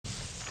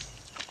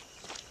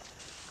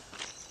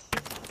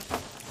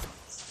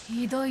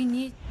ひどい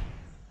に。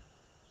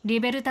リ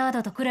ベルター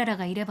ドとクララ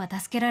がいれば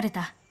助けられ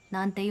た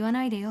なんて言わ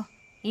ないでよ。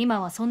今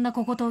はそんな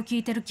小言を聞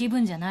いてる気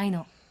分じゃない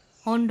の。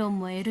本論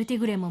もエルティ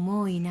グレも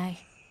もういない。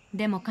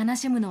でも悲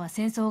しむのは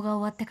戦争が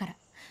終わってから。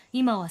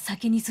今は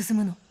先に進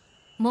むの。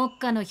目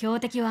下の標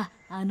的は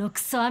あのク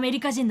ソアメリ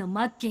カ人の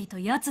マッケイと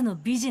奴の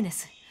ビジネ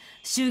ス。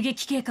襲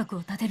撃計画を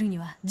立てるに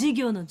は事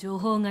業の情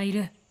報がい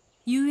る。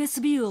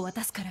 USB を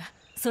渡すから、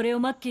それを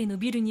マッケイの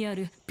ビルにあ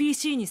る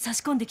PC に差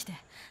し込んできて、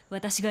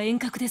私が遠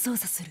隔で操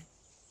作する。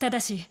ただ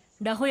し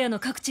ラホヤの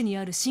各地に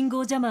ある信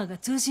号ジャマーが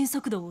通信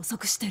速度を遅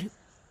くしてる。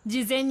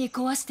事前に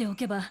壊してお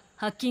けば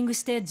ハッキング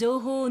して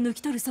情報を抜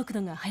き取る速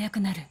度が速く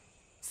なる。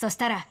そし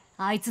たら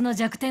あいつの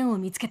弱点を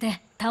見つけ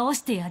て倒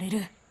してやれ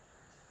る。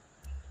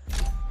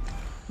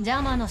ジ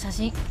ャマーの写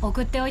真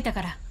送っておいた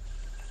から。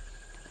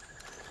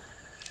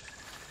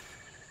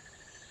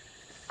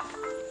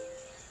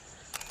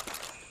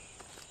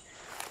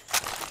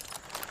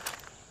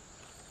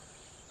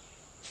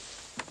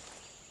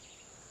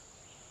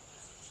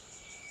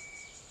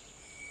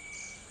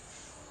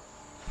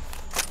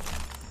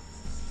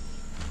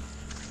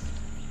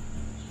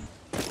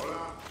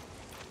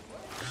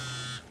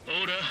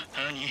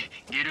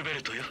ギルベ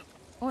ルトよ。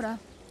ほら、ま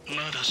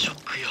だショ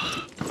ックよ。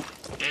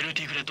エル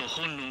ティグレと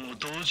本論を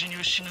同時に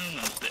失う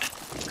なんて。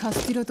カ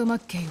スティロとマッ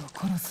ケイを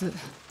殺す。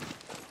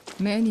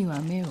目には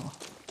目を。ね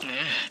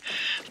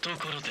え、と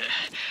ころで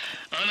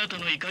あなた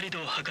の怒り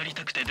度を測り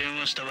たくて電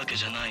話したわけ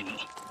じゃないの？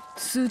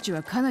数値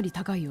はかなり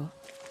高いよ。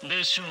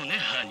でしょうね、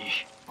ハニー。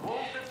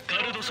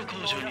カルドソ工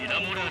場にラ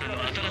モラール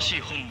の新し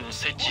い本部を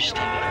設置した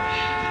の。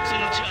そ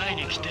のうち会い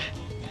に来て。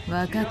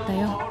分かった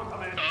よ。あ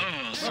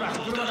あ、そうだ。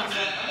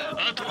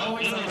あともう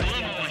ドラマ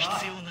は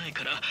必要ない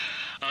から、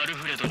アル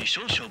フレドに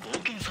少々冒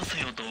険させ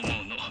ようと思う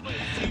の。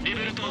リ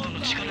ベルタードの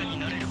力に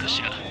なれるか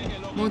しら？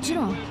もち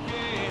ろん。ベニ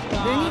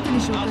ート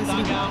に紹介す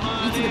ればい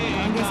つでも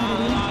歓迎さ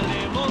れるよ。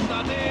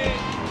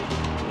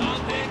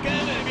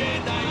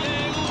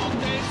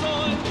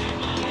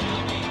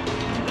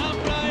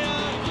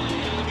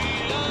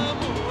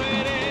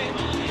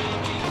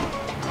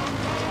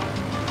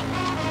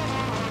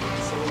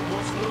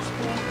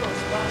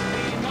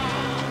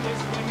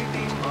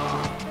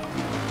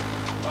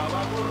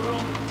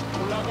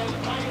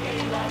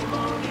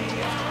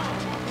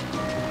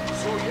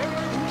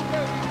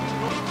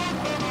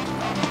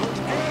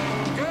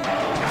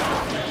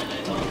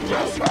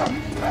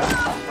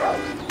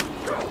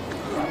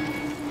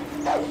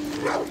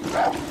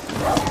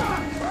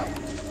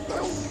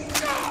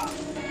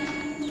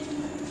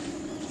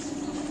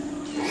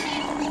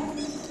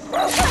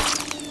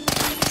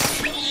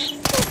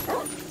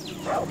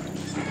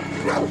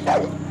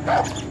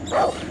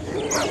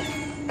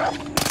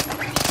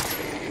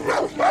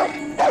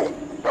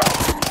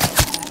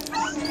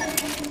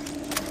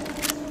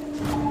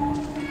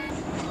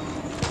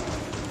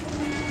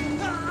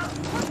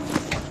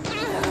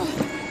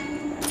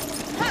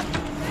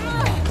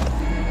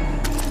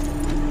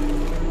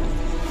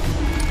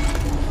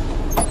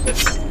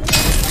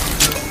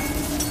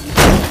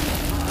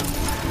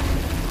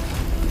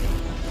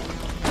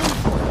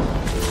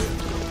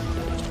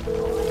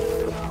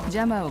ジ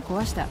ャマーを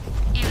壊した。よ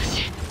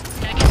し。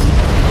だけど侵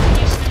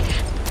入しないで。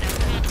ラ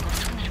ブマートが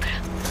遅くなるから。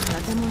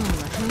建物に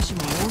は兵士も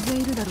大勢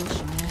いるだろう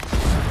しね。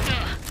そ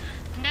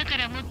う。だか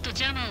らもっと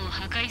ジャマーを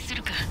破壊す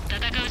るか、戦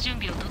う準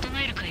備を整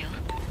えるかよ。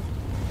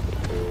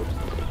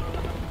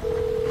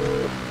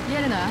イ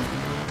エレナ、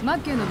マッ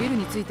ケイのビル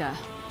に着いた。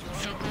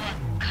そこは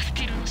カス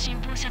ティロの信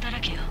奉者だら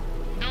けよ。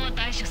どう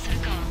対処する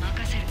かは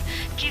任せる。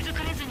気づ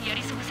かれずにや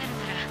り過ごせる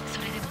なら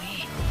それでもい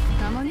い。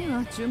たまに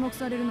は注目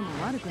されるの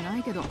も悪くな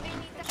いけど。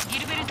ギ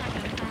ルベルトに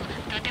よると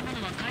建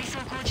物は改装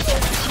工事中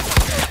ら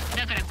しい。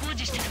だから工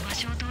事してる場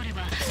所を通れ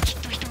ばきっ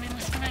と人目も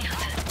少ないは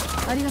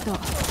ず。ありがとう。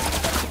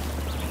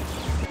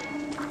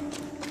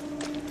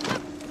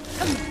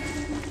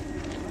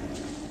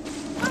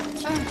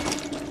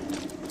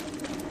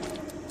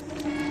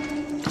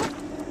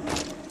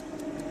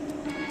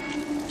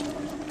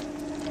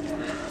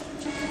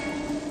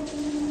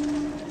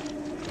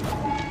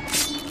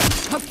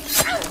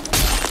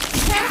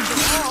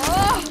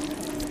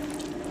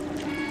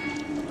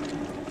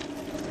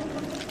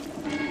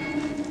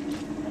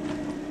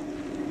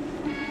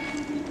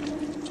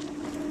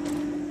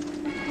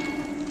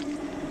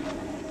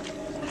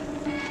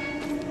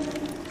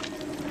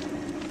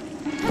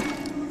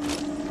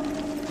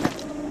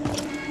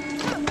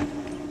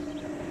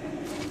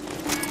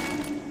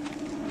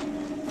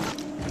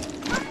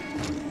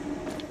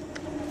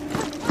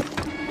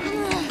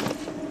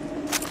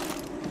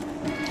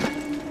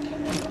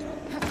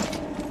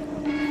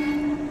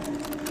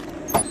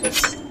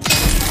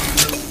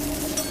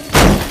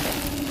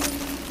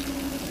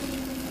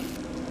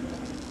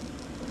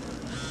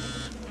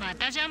ま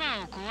たジャマ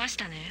ーを壊し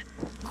たね。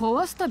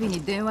壊すたび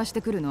に電話し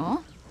てくる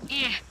の？い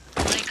え、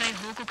毎回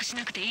報告し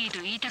なくていい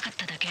と言いたかっ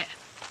ただけ。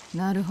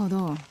なるほ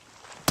ど。で、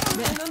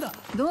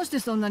どうして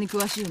そんなに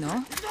詳しいの？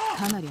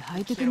かなりハ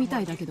イテクみた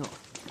いだけど。だっ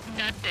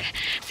て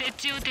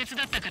設置を手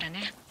伝ったから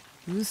ね。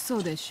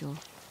嘘でしょ。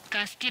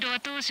カスティロは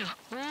当初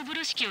大風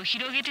呂敷を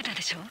広げてた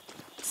でしょ。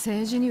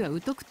政治には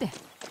疎くて。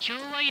票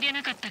は入れ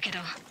なかったけど、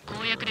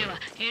公約では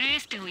エルエ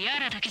ステをヤー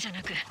ラだけじゃ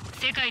なく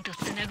世界と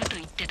つなぐと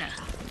言ってた。で、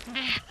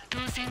当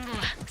選後は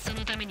そ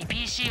のために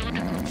PC オ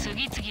タクを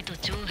次々と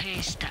徴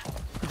兵した。絶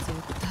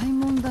対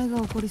問題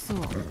が起こりそ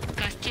う。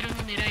カスティロの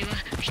狙いは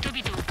人々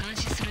を監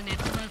視するネッ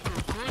トワー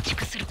クを構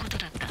築すること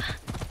だった。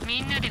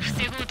みんなで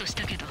防ごうとし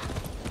たけど、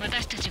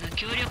私たちが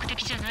協力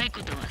的じゃない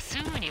ことはす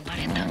ぐにバ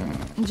レた。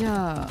じ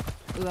ゃあ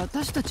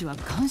私たちは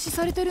監視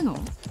されてるの？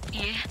い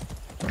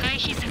え、回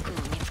避策を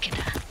見つけた。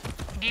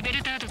リベ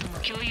ルタードとも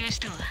共有し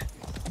たわ。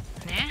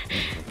ね、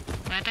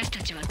私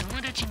たちは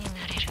友達にな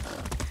れる。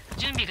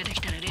準備ができ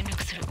たら連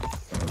絡する。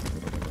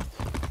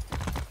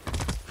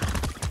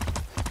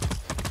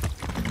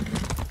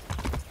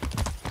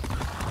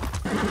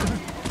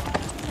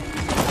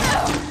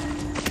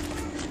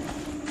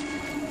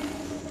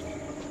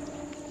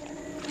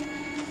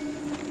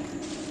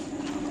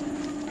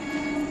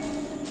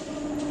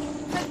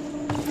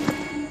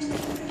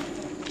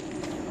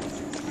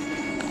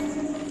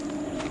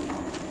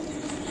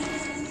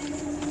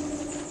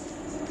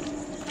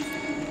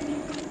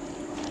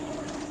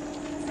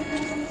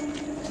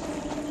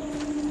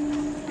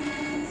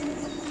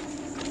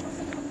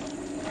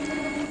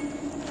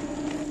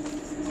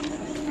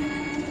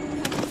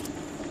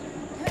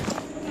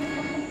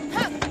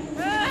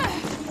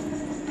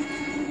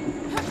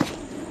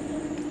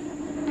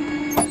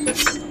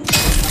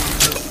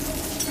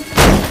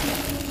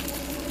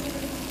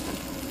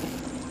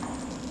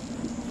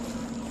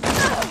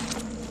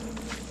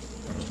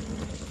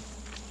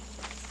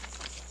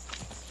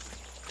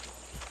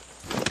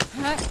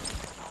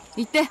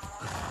行って。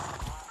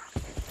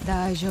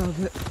大丈夫、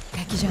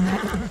敵じゃない。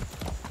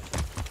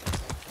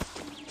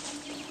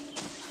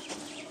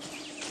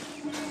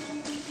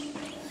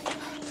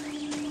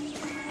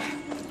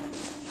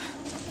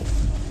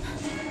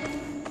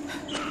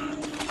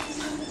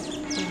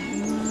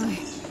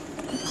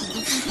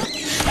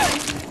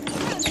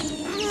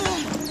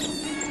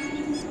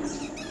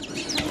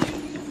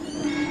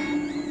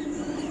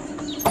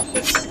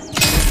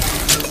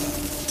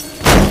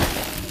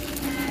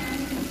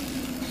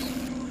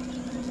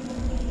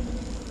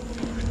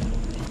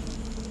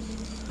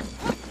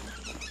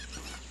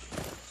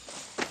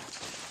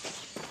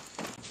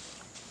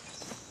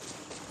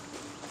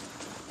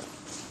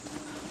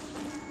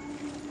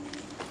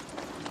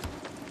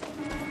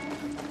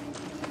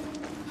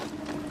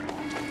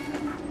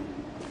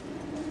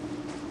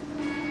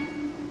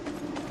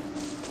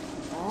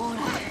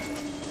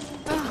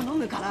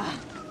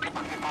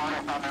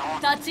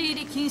立ち入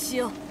り禁止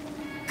よ。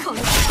この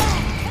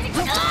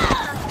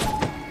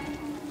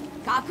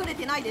隠れ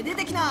てないで出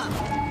てきな。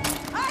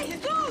はい、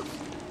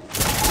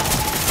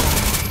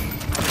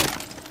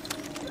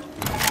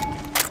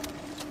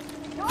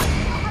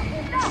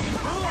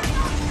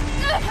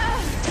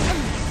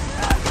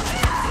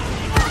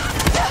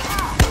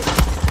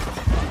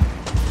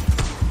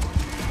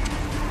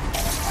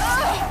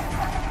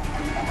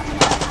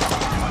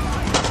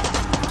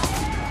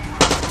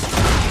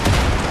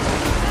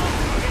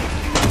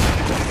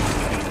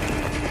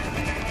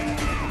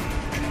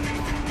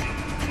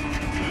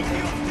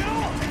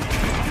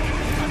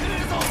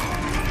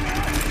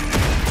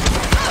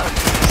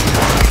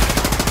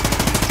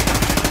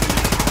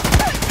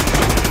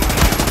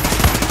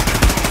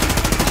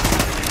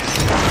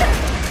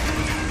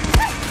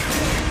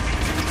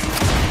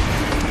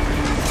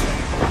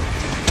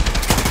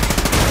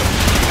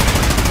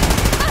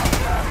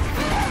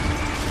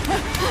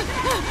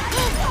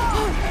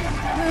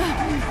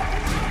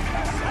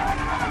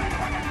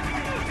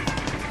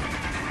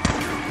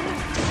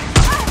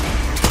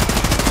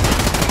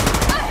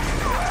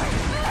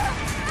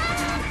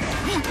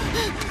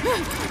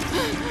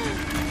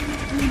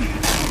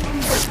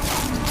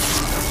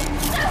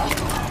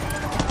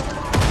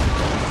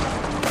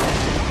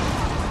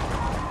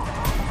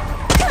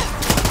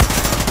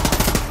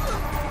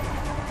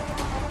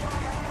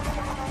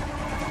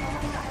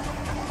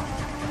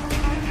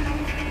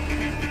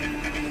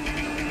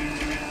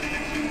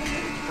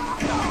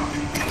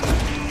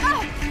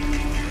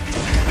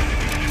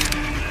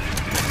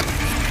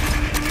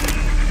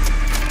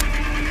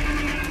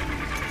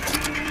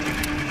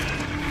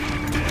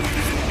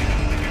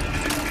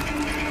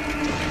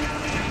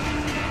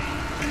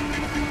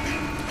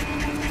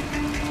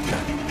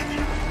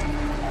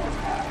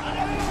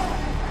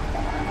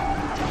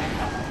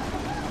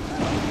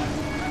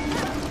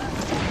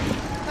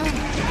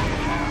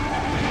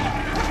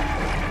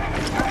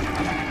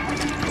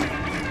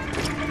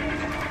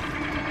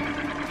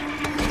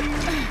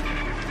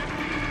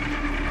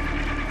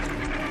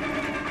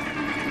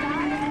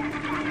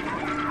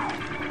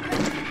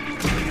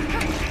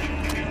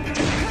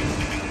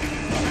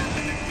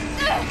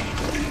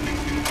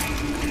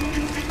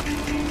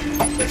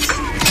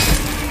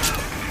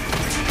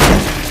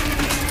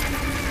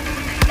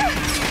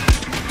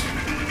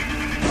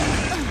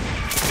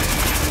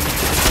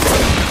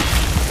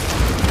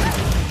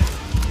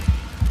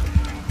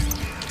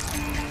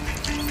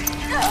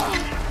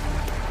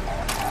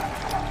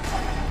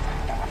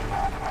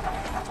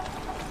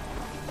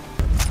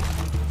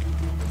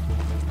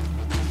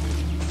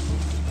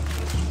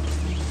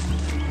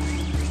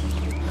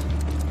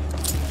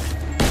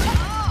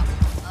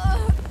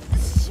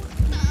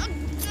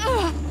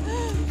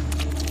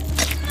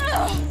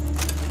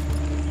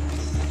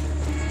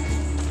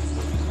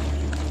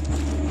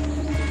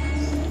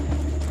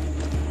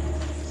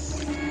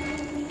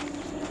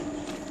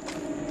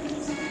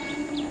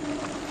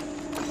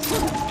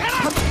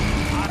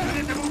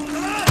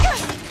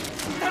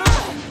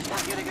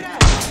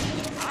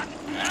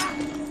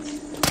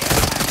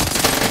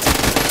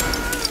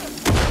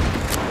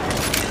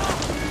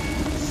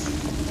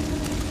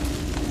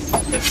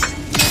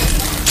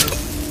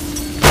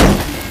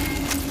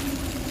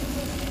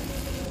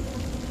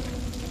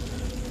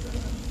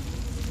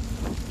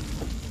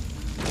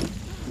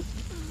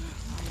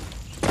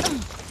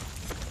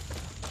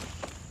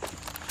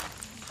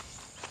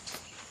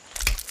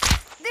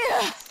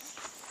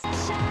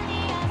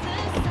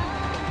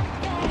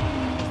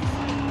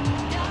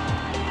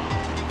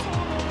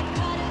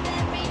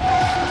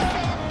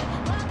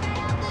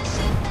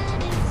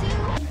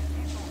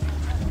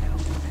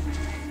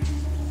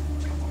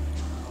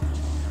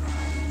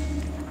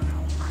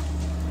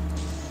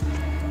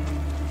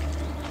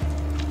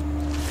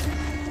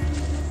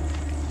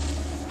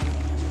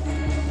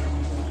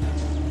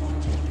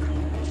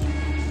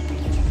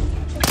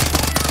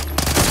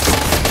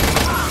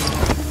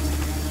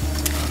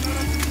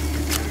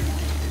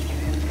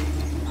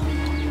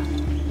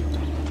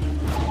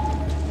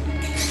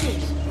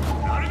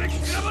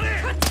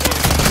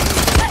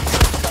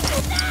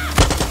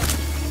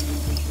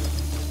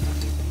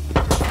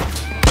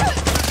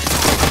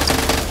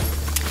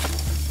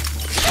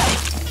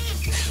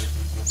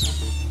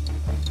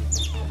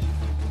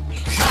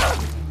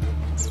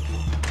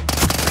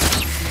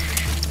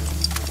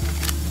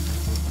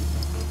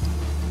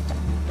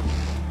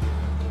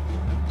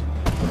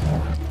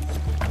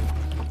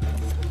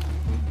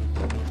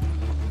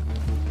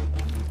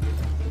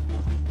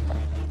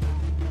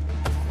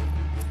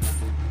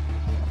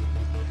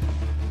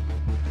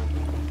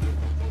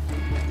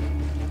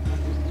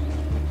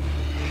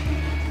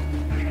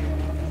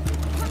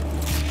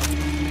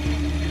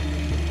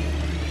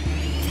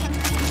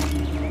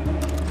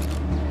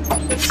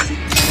ダ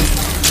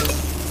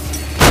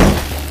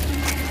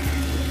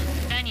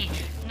ニ、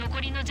残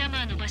りのジャマ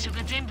ーの場所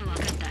が全部分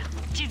かった。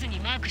地図に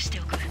マークし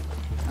ておく。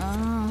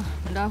ああ、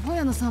ラフォ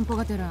ヤの散歩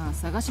がてら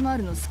探し回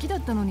るの好きだ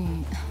ったの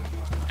に。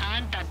あ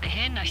んたって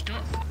変な人。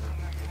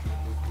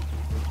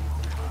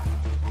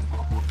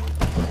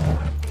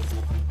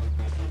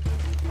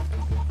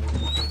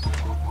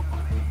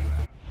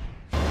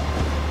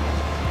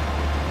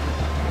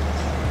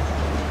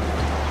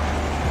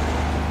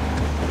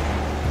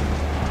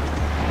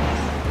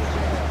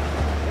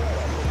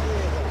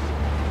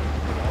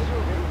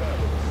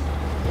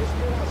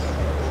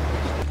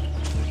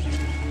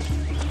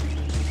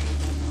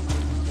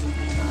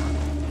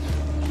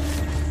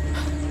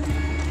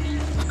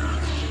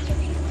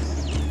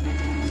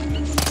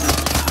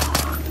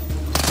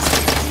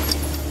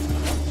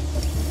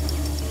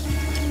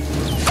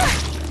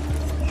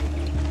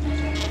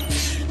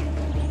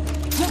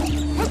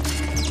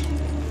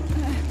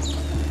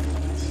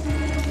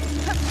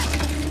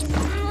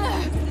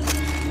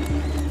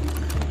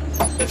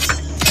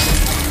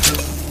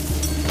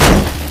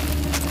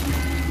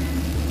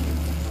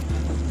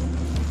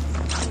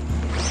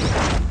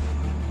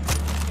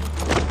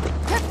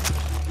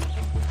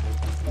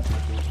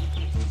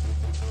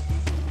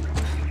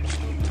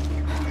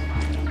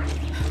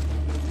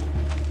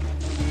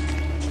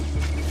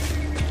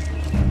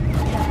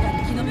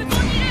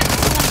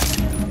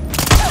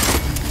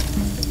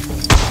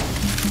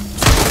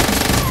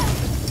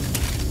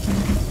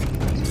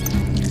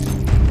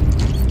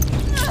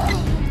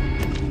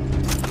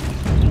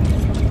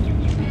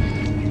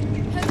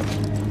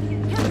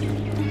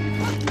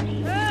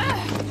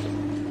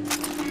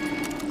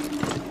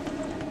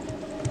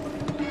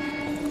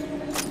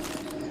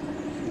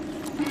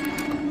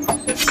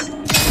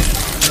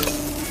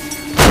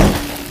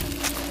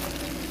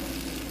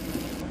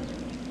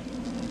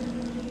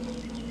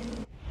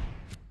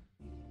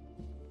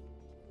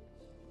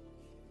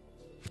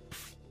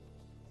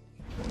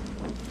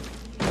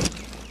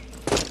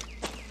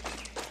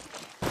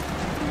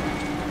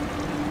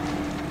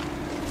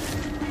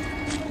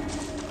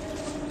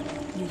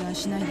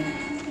しないで。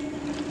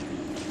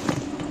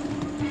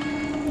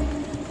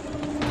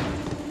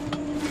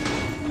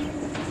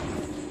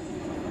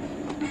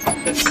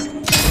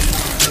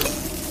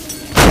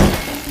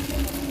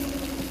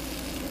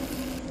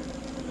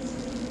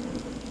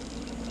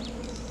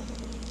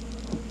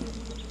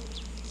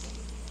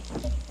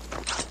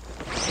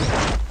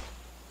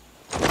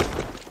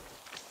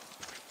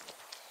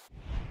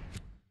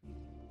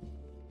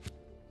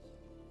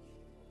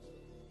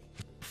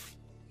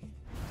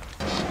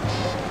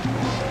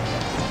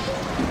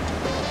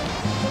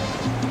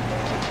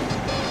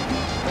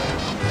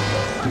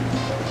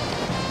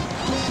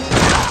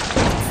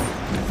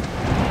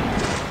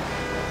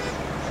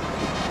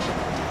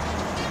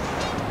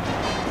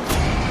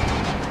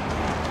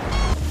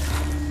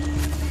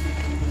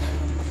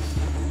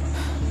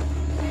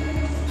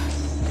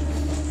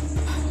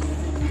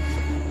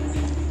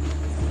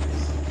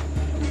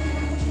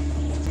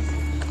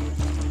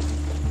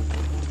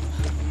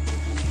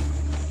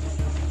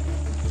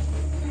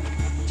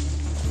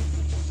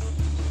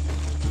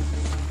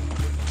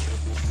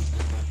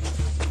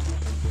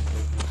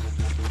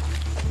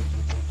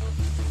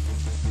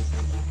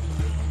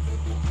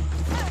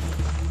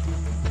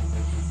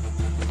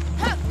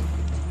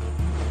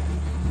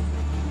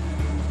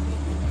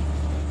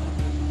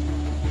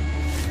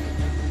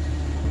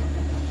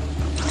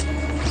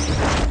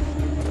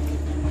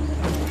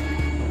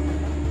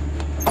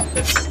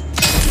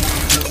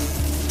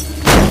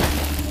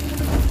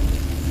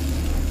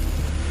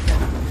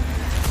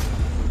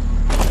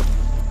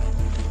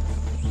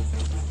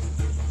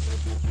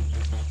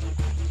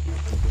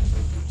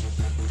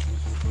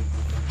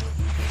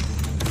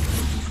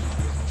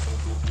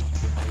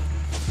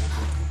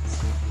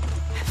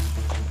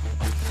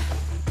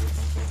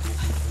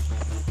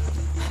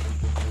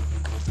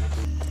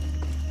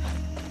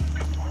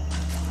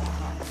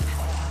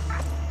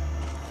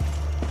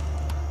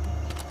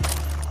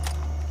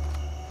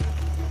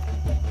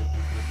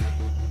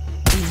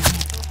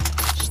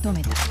仕留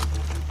めた。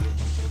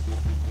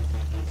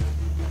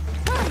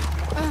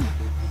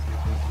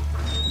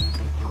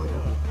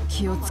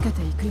気をつけ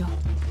ていくよ。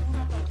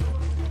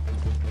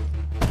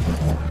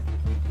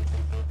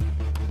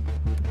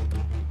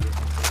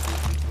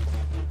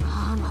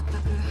ああ、まった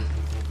く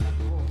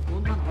もうこ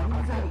んなの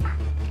うんざり。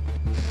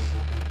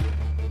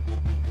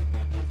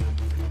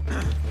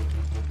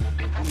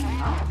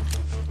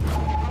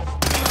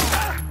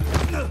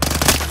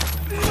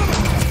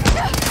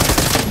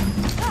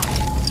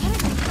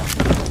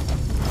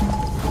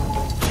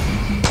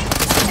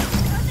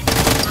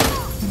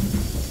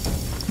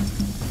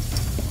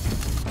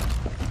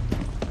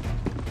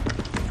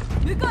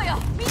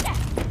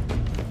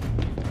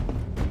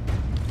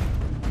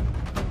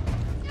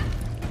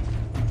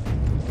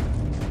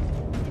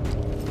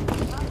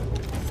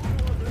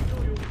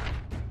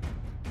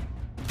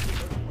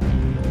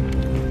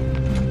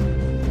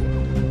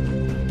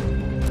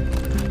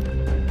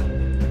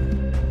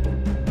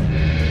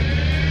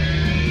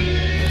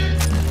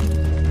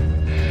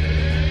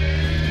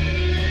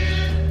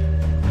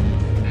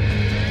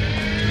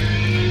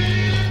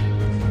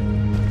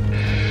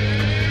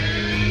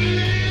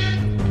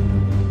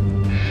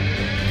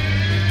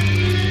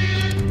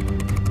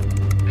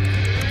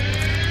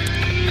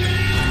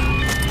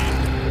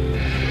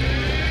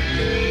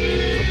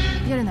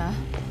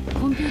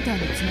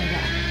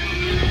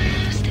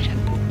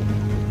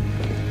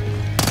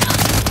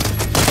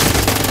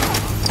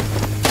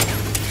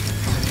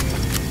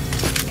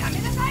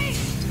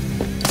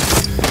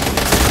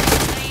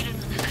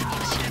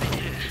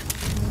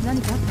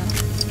何かあった？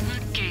マ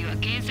ッケイは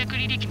検索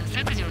履歴の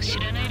削除を知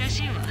らないら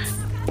しいわ。待って。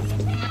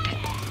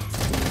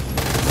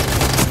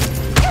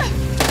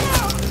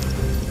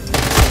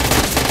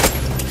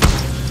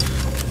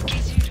スケ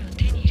ジュールを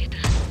手に入れた。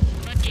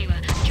マッケイは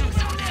今日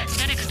そこで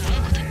誰かと会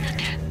うことになっ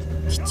てる。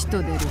吉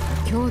と出るか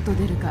今日と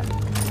出るか。よ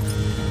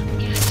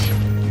し、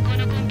こ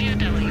のコンピュー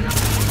ターはよ。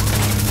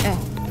え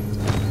え。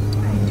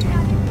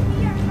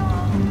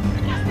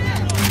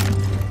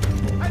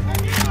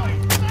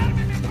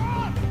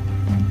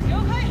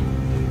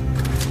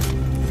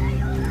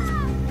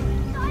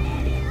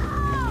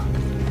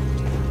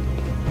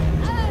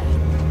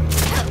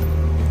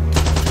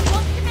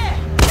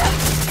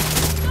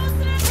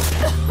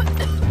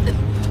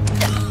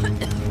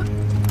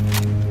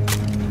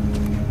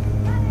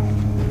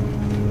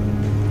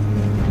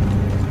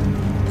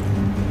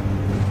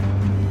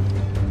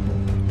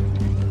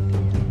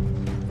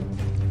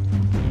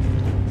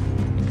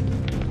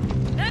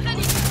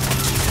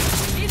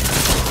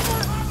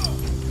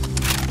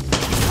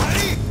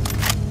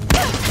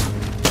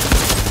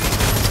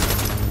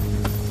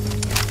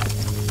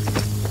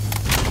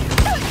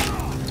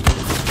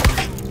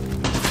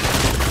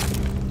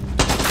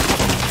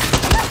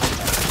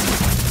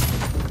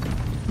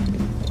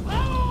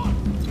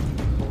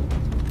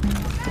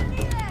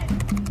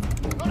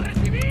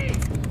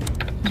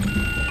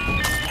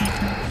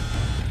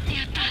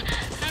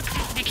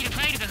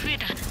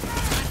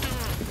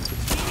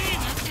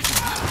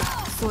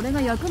それ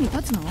が役に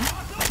立つの？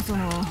そ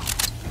の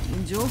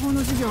情報の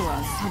授業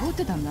はサボっ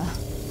てたんだ。で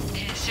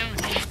しょう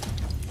ね。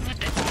待っ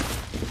て。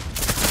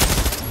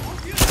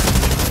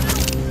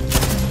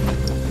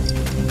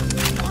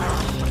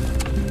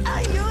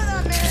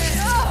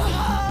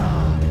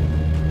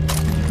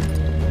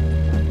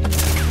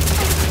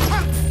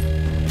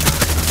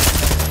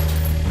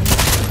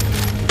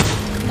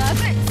ま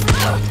ずい。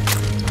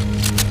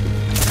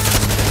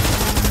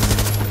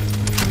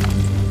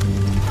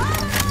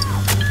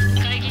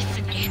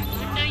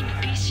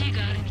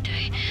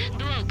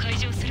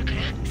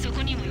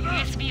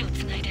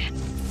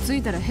着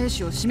いたら兵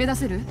士を締め出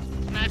せる？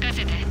任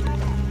せて。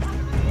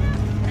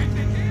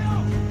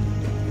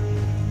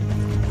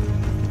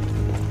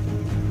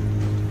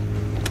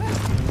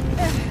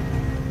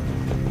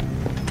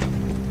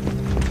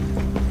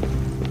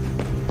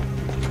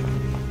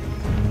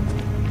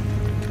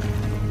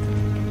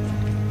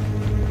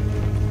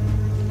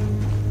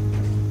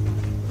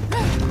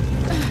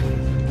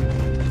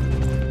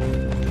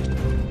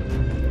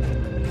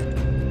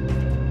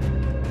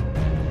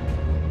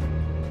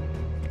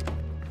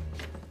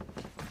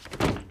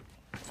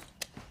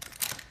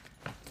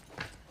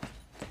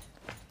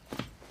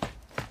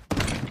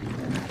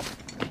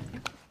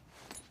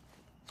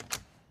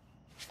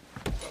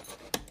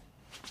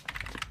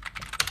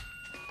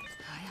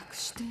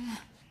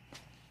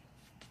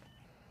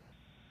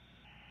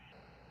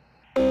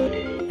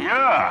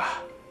や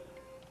あ、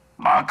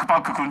バックパ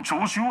ック君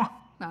調子は？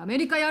アメ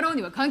リカ野郎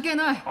には関係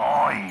ない。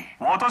おい、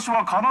私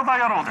はカナダ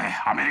野郎で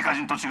アメリカ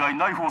人と違い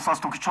ナイフを刺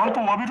すときちゃん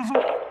と浴びるぞ。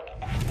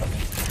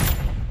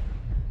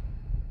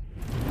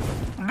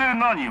で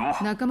何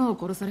を？仲間を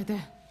殺されて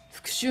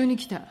復讐に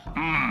来た。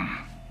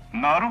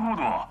なるほ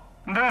ど。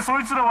でそ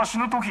いつらは死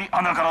ぬとき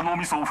穴から脳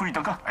みそを吹い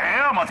たか？い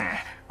や待て、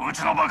う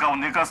ちのバカを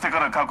寝かせてか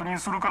ら確認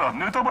するから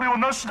ネタバレは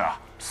なしだ。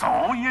そ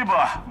ういえ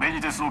ばベニ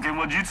テスの件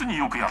は実に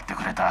よくやって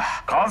くれた。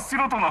カステ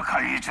ィロとの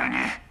会議中に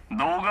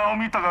動画を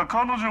見たが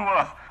彼女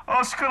は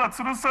足から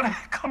吊るされ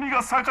髪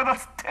が逆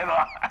立つっての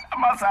は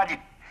まさに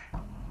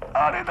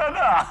あれだ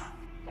な。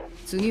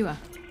次は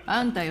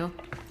あんたよ。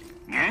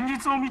現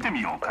実を見て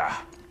みよう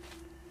か。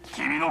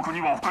君の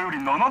国は他より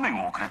7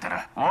年遅れてる。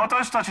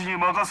私たちに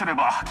任せれ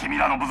ば君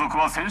らの部族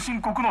は先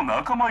進国の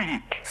仲間入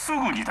りす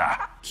ぐに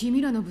だ。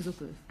君らの部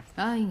族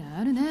愛が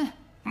あるね。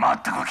ま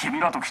ったく君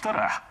らと来た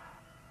ら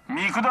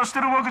見下して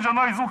るわけじゃ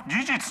ないぞ。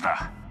事実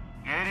だ。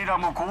ゲリラ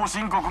も後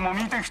進国も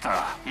見てきた。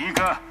いい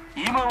か、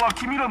今は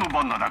君らの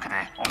番なだけで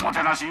おも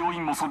てなし要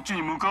員もそっち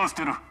に向かわせ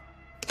てる。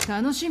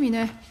楽しみ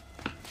ね。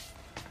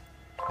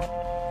それ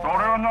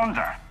は何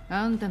だ？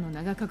あんたの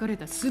名が書かれ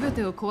た全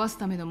てを壊す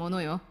ためのもの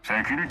よ。セ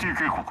キュリティ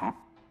警告？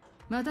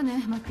また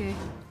ね、マッケイ。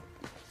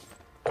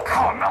こ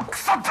のク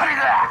ソったり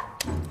だ。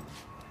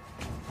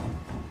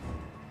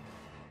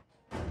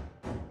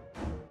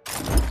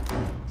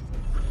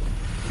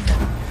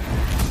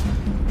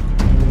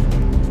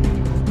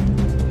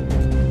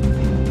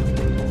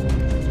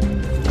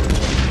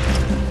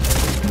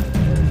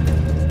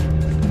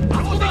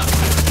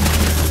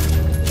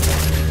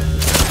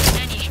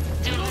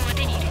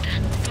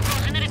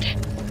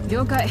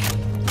了解。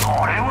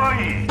これは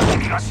いい。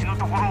君が死ぬ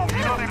ところを見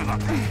られるなん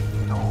て。なん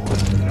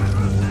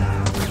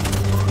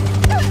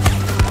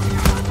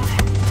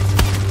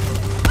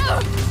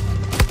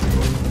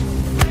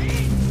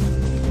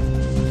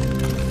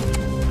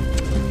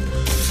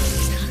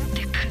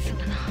てクズな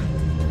の。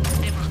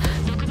でも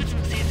毒物の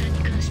生産に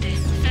関して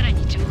さら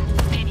に情報を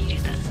手に入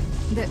れた。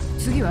で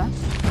次は？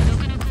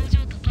毒の工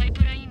場とパイ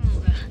プライン網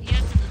がヤ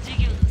ツの事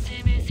業の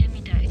生命線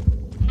みたい。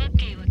マッ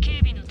ケイは警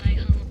備の大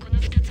半をこの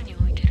2つに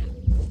置いてる。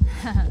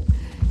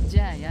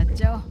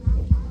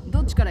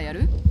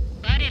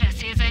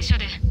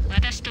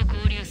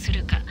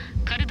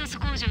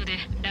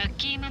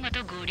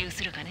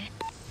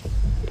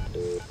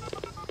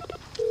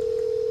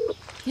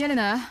ヤレ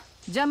ナ、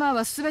ジャマー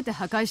は全て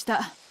破壊した。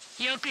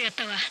よくやっ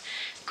たわ。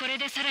これ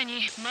でさらに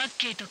マッ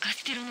ケイとカ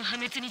スティロの破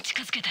滅に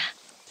近づけた。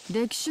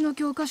歴史の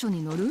教科書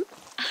に載る？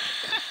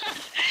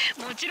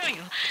もちろんよ。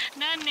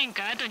何年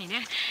か後に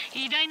ね、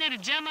偉大なる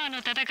ジャマーの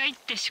戦いっ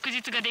て祝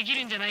日ができ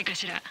るんじゃないか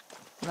しら。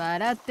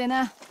笑って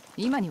な。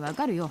今にわ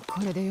かるよ。こ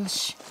れでよ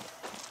し。